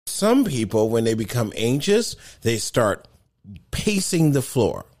some people, when they become anxious, they start pacing the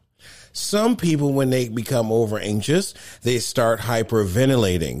floor. Some people, when they become over anxious, they start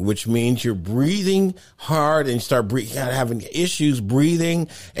hyperventilating, which means you're breathing hard and start having issues breathing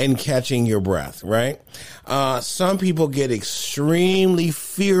and catching your breath, right? Some people get extremely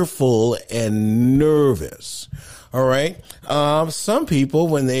fearful and nervous. All right. Some people,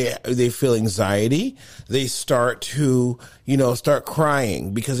 when they feel anxiety, they start to, start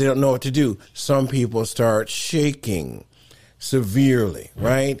crying because they don't know what to do. Some people start shaking severely,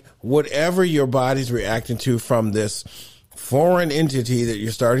 right? Whatever your body's reacting to from this foreign entity that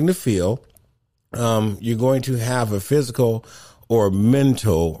you're starting to feel, you're going to have a physical or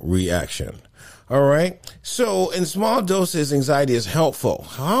mental reaction. All right. So in small doses, anxiety is helpful.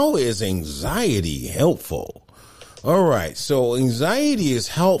 How is anxiety helpful? All right. So anxiety is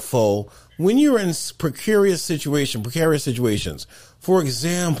helpful when you're in precarious situations. For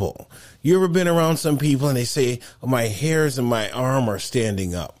example, you ever been around some people and they say, oh, my hairs and my arm are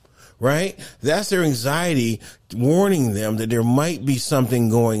standing up, right? That's their anxiety warning them that there might be something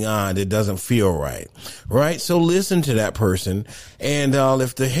going on that doesn't feel right, right? So listen to that person. And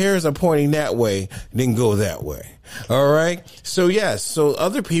if the hairs are pointing that way, then go that way. All right. So yes. So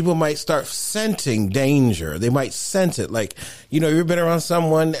other people might start sensing danger. They might sense it. Like, you've been around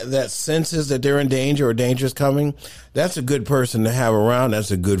someone that senses that they're in danger or danger is coming. That's a good person to have around.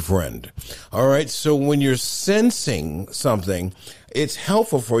 That's a good friend. All right. So when you're sensing something, it's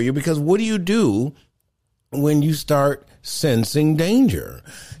helpful for you because what do you do when you start sensing danger?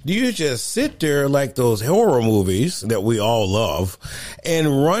 Do you just sit there like those horror movies that we all love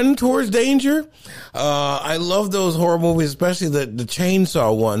and run towards danger? I love those horror movies, especially the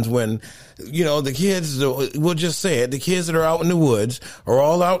chainsaw ones when, the kids, we'll just say it, the kids that are out in the woods are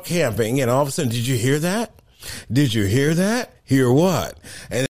all out camping and all of a sudden, did you hear that? Did you hear that? Hear what?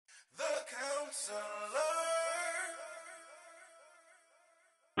 And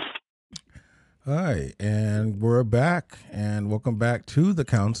Hi, and we're back, and welcome back to The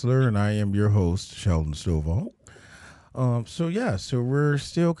Counselor, and I am your host, Sheldon Stovall. So we're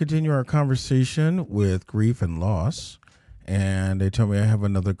still continuing our conversation with grief and loss, and they tell me I have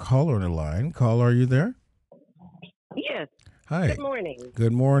another caller on the line. Caller, are you there? Yes. Hi. Good morning.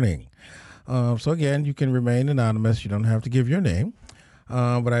 Good morning. So again, you can remain anonymous. You don't have to give your name.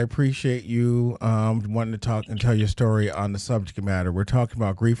 But I appreciate you wanting to talk and tell your story on the subject matter. We're talking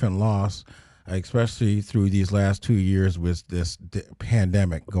about grief and loss, especially through these last 2 years with this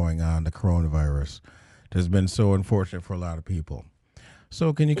pandemic going on, the coronavirus. It has been so unfortunate for a lot of people.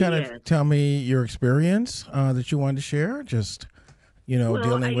 So can you kind of tell me your experience that you wanted to share? Just,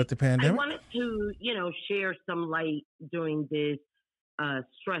 dealing with the pandemic? I wanted to, share some light during this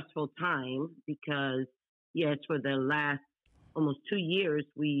stressful time because, yes, for the last almost 2 years,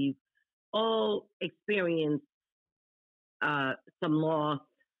 we've all experienced some loss,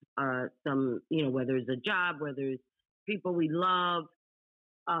 some, whether it's a job, whether it's people we love.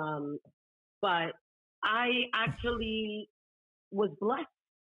 But I actually was blessed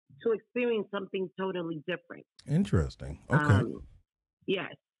to experience something totally different. Interesting. Okay.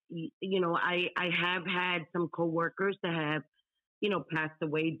 Yes. I have had some coworkers that have, passed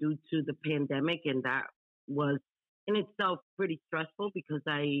away due to the pandemic, and that was in itself pretty stressful because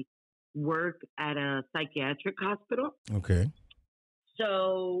I work at a psychiatric hospital. Okay.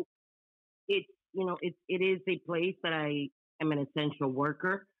 So it is a place that I am an essential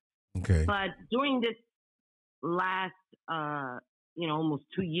worker. Okay. But during this last, almost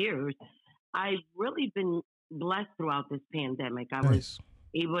 2 years, I've really been blessed throughout this pandemic. I was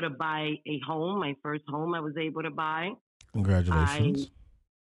able to buy a home, my first home I was able to buy. Congratulations.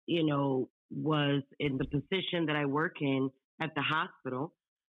 I, was in the position that I work in at the hospital.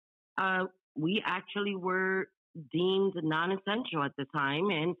 We actually were deemed non-essential at the time,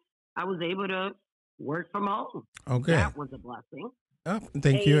 and I was able to work from home. Okay. That was a blessing.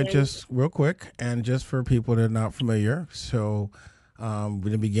 Thank you. And just real quick, and just for people that are not familiar, so in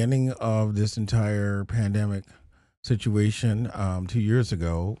the beginning of this entire pandemic situation 2 years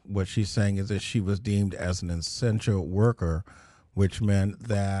ago, what she's saying is that she was deemed as an essential worker, which meant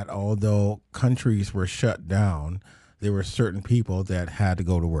that although countries were shut down, there were certain people that had to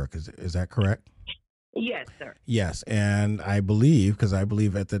go to work. Is that correct? Yes, sir. Yes, and I believe, because I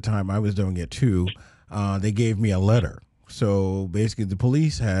believe at the time I was doing it too, they gave me a letter. So basically the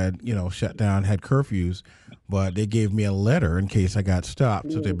police had, shut down, had curfews, but they gave me a letter in case I got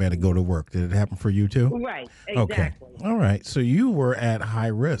stopped, so they better go to work. Did it happen for you too? Right, exactly. Okay. All right. So you were at high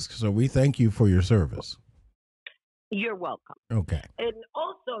risk, so we thank you for your service. You're welcome. Okay. And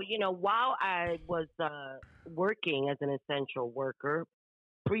also, while I was working as an essential worker,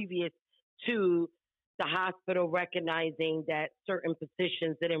 previous to the hospital recognizing that certain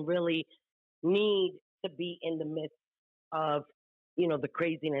positions didn't really need to be in the midst of, the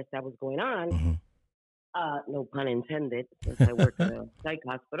craziness that was going on. Mm-hmm. No pun intended, since I work at a psych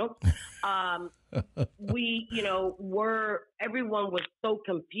hospital. Everyone was so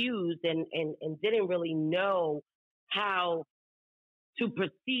confused and didn't really know how to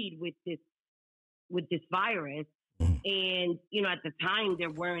proceed with this virus. Mm-hmm. And, at the time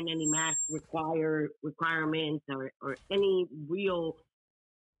there weren't any mask requirements or any real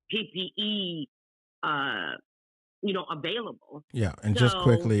PPE, available. Yeah, and So, just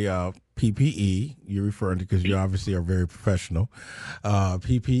quickly, PPE, you're referring to, because you obviously are very professional.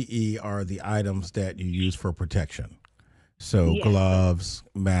 PPE are the items that you use for protection. So yes, gloves,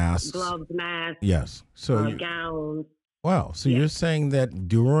 masks. Yes. So gowns. wow. So you're saying that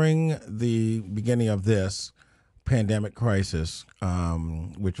during the beginning of this pandemic crisis,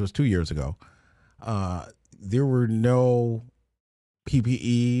 which was 2 years ago, there were no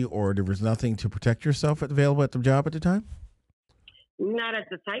PPE, or there was nothing to protect yourself available at the job at the time? Not at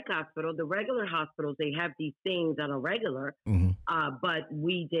the psych hospital. The regular hospitals, they have these things on a regular, Mm-hmm. but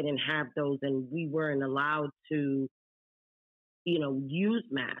we didn't have those, and we weren't allowed to, use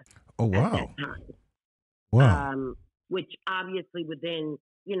masks Oh, wow. at that time. Wow. Which obviously within,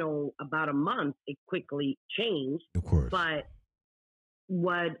 about a month, it quickly changed. Of course. But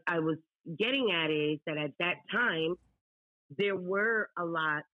what I was getting at is that at that time, there were a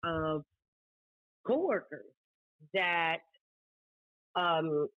lot of coworkers that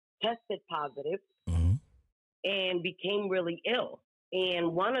tested positive Mm-hmm. and became really ill.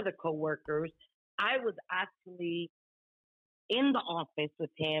 And one of the coworkers, I was actually in the office with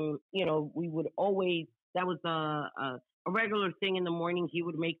him. We would always, that was a regular thing in the morning. He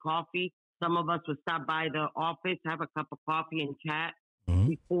would make coffee. Some of us would stop by the office, have a cup of coffee and chat Mm-hmm.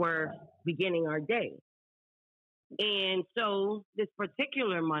 before beginning our day. And so this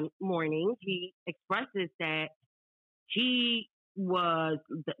particular morning, he expresses that he was,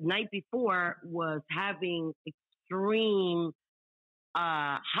 the night before, was having extreme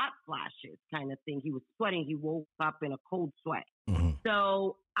hot flashes kind of thing. He was sweating. He woke up in a cold sweat. Mm-hmm.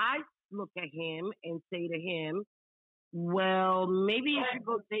 So I look at him and say to him, well, maybe you should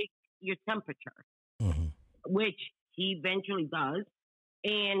go take your temperature, Mm-hmm. which he eventually does.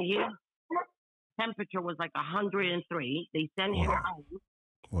 And his temperature was like 103. They sent him home.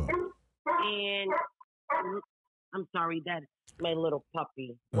 Wow. And I'm sorry, that's my little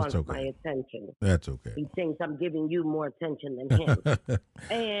puppy wants my attention. That's okay. He thinks I'm giving you more attention than him.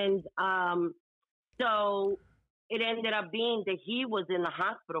 And so it ended up being that he was in the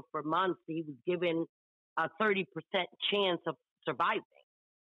hospital for months. He was given a 30% chance of surviving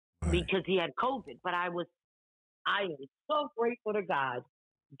because he had COVID. But I am so grateful to God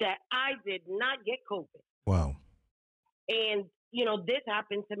that I did not get COVID. Wow. And, this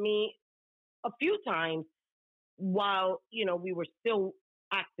happened to me a few times while, we were still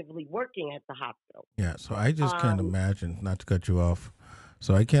actively working at the hospital. Yeah, so I just can't imagine, not to cut you off,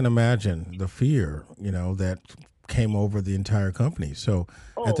 so I can't imagine the fear, that came over the entire company. So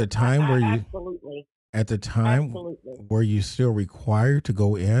at the time were you still required to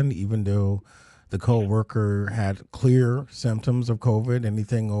go in, even though the coworker had clear symptoms of COVID,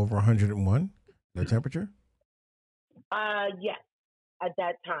 anything over 101, the temperature? Yes, at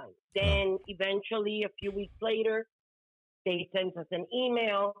that time. Then eventually, a few weeks later, they sent us an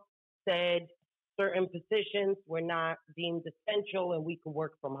email, said certain positions were not deemed essential and we could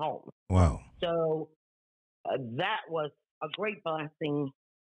work from home. Wow. So that was a great blessing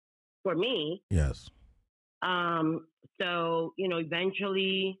for me. Yes. So,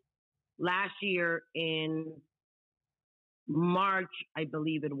 eventually last year in March, I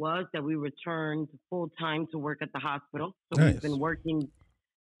believe it was, that we returned full time to work at the hospital. So we've been working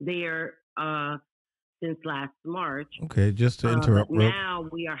there since last March. Okay, just to interrupt. Now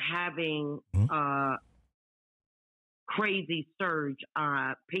we are having crazy surge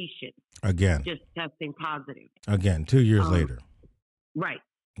patients. Again. Just testing positive. Again, 2 years later. Right.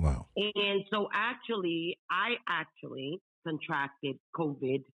 Wow. And so I contracted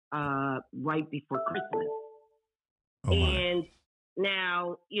COVID right before Christmas. Oh, and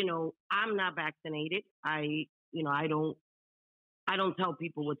now, I'm not vaccinated. I don't tell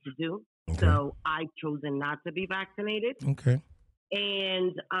people what to do. Okay. So I've chosen not to be vaccinated. Okay.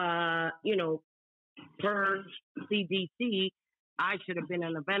 And, per CDC, I should have been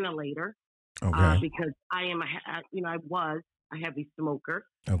on a ventilator. Okay. Because I am I was a heavy smoker.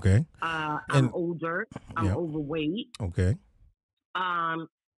 Okay. I'm older. I'm overweight. Okay.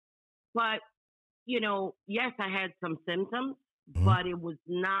 But, yes, I had some symptoms, but it was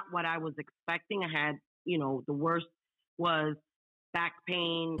not what I was expecting. I had, the worst was back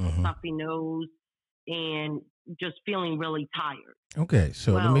pain, stuffy nose, and just feeling really tired. Okay,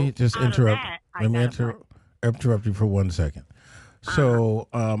 so let me Well, just out of interrupt. that, I Let me got a break. interrupt you for 1 second. So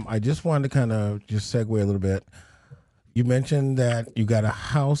I just wanted to kind of just segue a little bit. You mentioned that you got a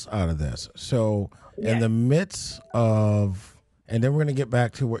house out of this. So in Yes. the midst of, and then we're going to get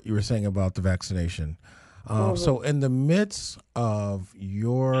back to what you were saying about the vaccination. So in the midst of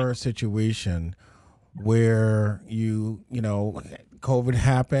your situation where COVID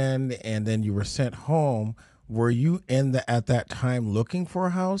happened and then you were sent home, were you at that time looking for a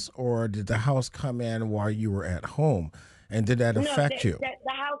house, or did the house come in while you were at home? And did that No, affect you?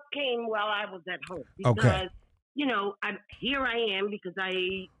 the house came while I was at home Okay. because, here I am because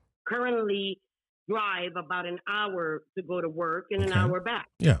I currently drive about an hour to go to work and an Okay. hour back.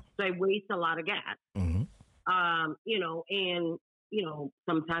 Yeah. So I waste a lot of gas. hmm And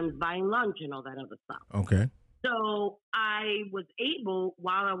sometimes buying lunch and all that other stuff. Okay. So I was able,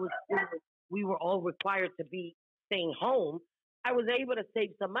 while we were all required to be staying home, I was able to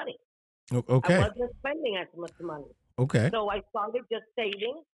save some money. I Okay. wasn't spending as much money. Okay. So I started just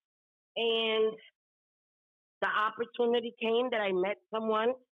saving, and the opportunity came that I met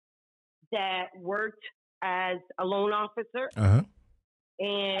someone that worked as a loan officer, Uh-huh.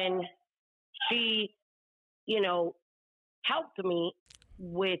 and she, helped me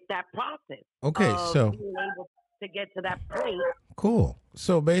with that process Okay. of So being able to get to that point. cool.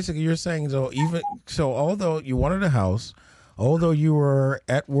 So basically, you're saying although you wanted a house, although you were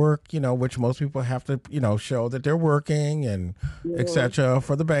at work, which most people have to, show that they're working and etc.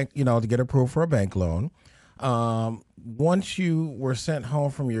 for the bank, to get approved for a bank loan. Once you were sent home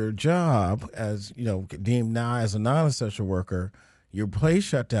from your job as, deemed now as a non-essential worker, your place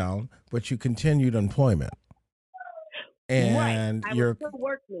shut down, but you continued employment. Right. And I was you're still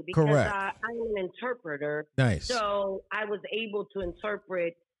working because correct. I'm an interpreter. Nice. So I was able to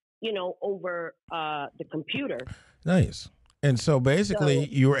interpret, over the computer. Nice. And so basically,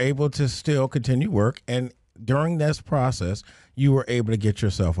 So, you were able to still continue work. And during this process, you were able to get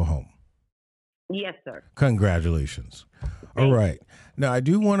yourself a home. yes, sir. Congratulations. All Thank right. Now, I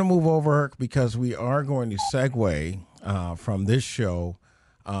do want to move over because we are going to segue from this show,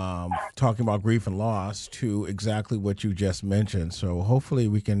 talking about grief and loss, to exactly what you just mentioned. So hopefully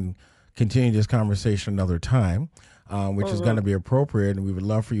we can continue this conversation another time, which is going to be appropriate. And we would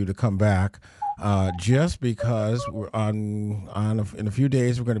love for you to come back. Just because we're in a few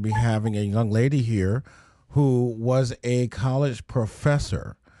days, we're going to be having a young lady here who was a college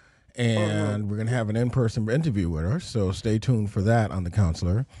professor, and we're going to have an in-person interview with her. So stay tuned for that on The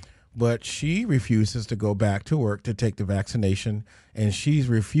Counselor. But she refuses to go back to work to take the vaccination, and she's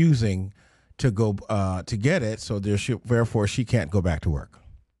refusing to go to get it. So therefore, she can't go back to work.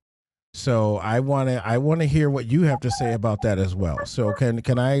 So I want to hear what you have to say about that as well. So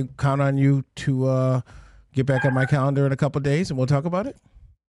can I count on you to get back on my calendar in a couple of days and we'll talk about it?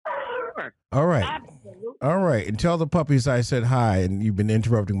 Sure. All right. Absolutely. All right. And tell the puppies I said hi, and you've been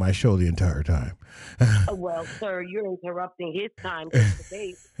interrupting my show the entire time. Well, sir, you're interrupting his time because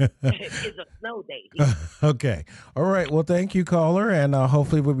today is a snow day. Okay. All right. Well, thank you, caller, and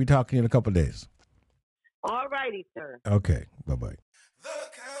hopefully we'll be talking in a couple of days. All righty, sir. Okay. Bye-bye.